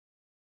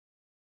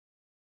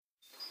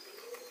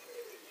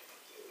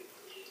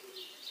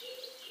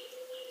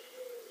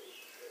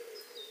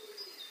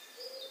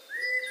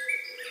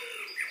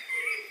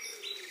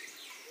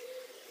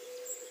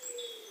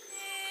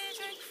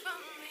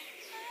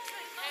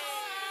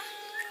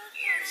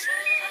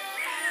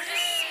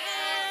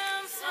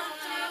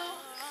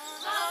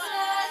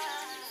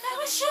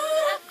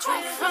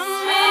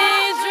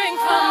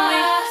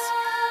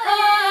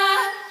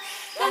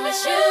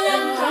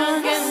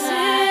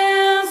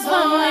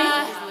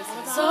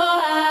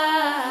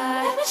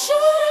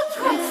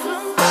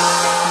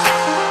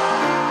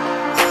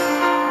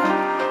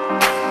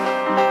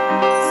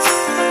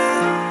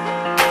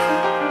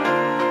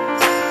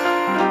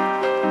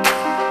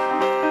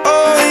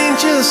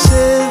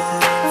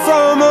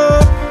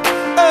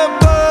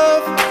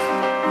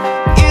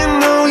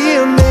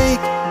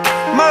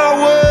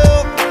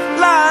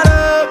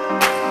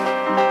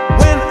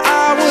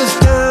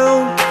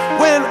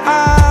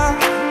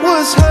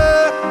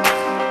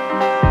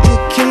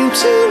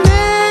to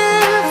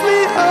lift me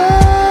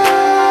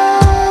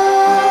up.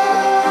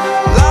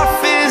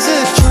 Life is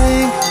a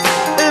drink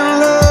and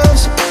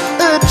love's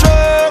a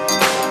drug.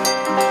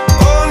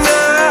 Oh,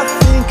 now I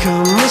think I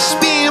must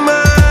be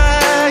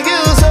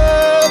miles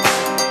up.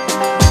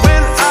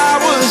 When I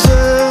was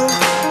a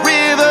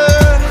river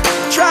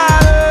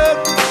dried up,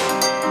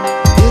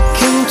 it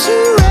came to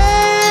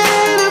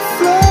rain and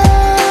flood.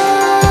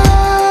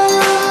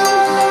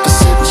 I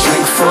said,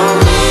 drink from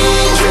me,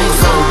 drink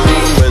from me.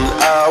 When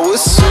I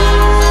was so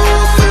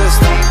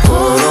thirsty,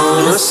 put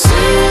on a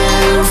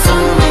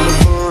symphony.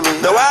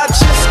 No, I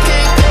just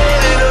can't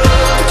get enough.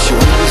 Put your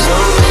wings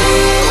on me,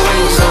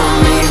 wings on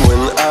me.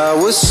 When I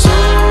was so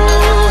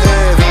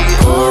heavy,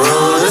 pour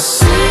on a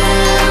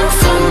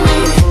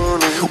symphony.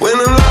 When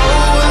I'm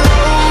low,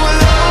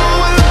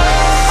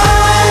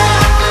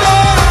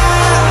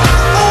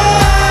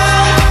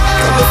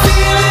 got me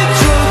feeling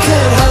drunk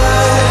and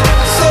high,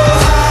 so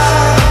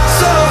high,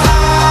 so high.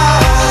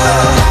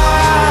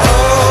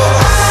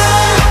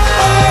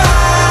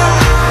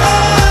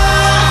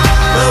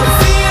 I'm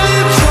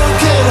feeling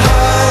drunk and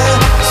high,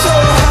 so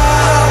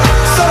high,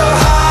 so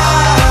high.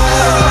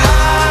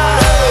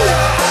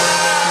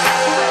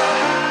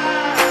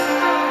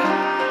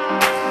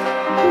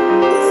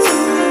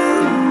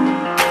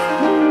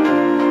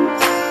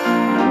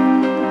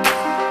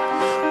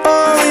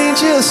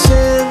 Angels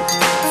sent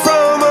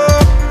from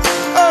up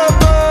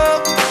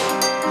above.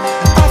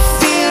 I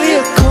feel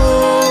you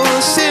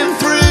coursing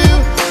through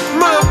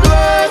my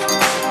blood.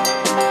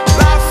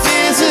 Life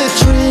is a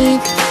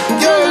drink,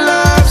 your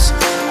love's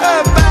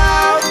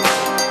about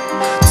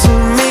to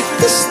make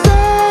the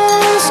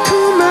stars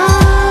come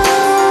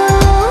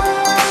out.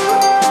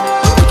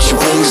 Put your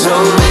wings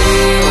on me,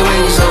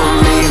 wings on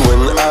me.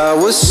 When I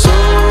was so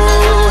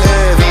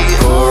heavy,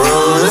 pour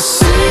on a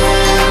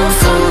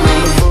symphony.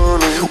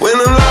 When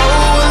I'm low,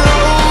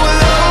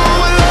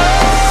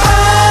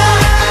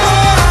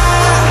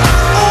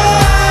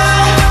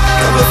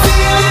 got me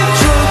feeling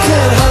drunk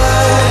and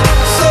high,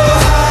 so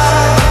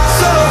high,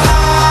 so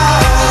high.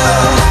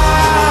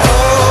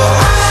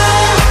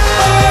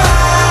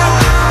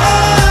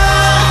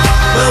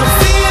 I'm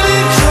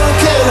feeling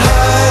drunk and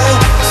high,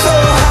 so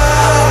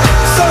high,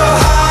 so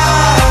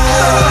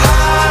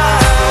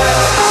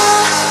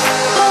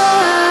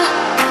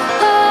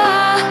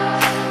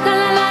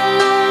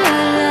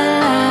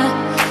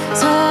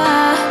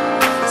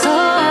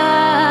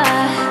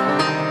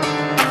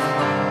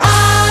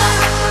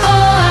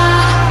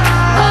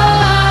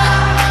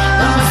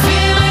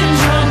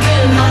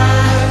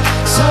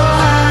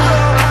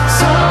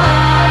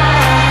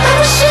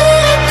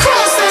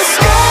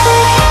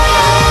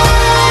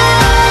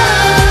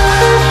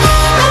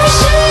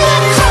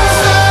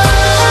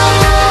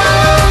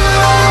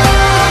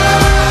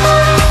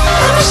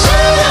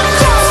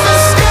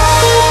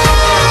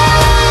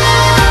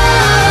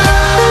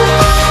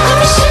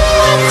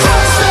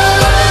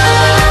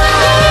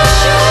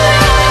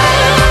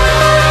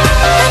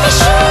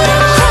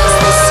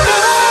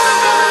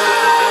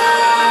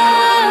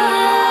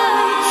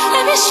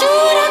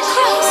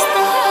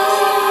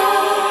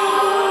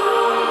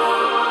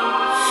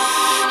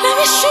Let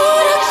me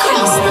shoot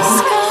across the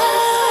sky.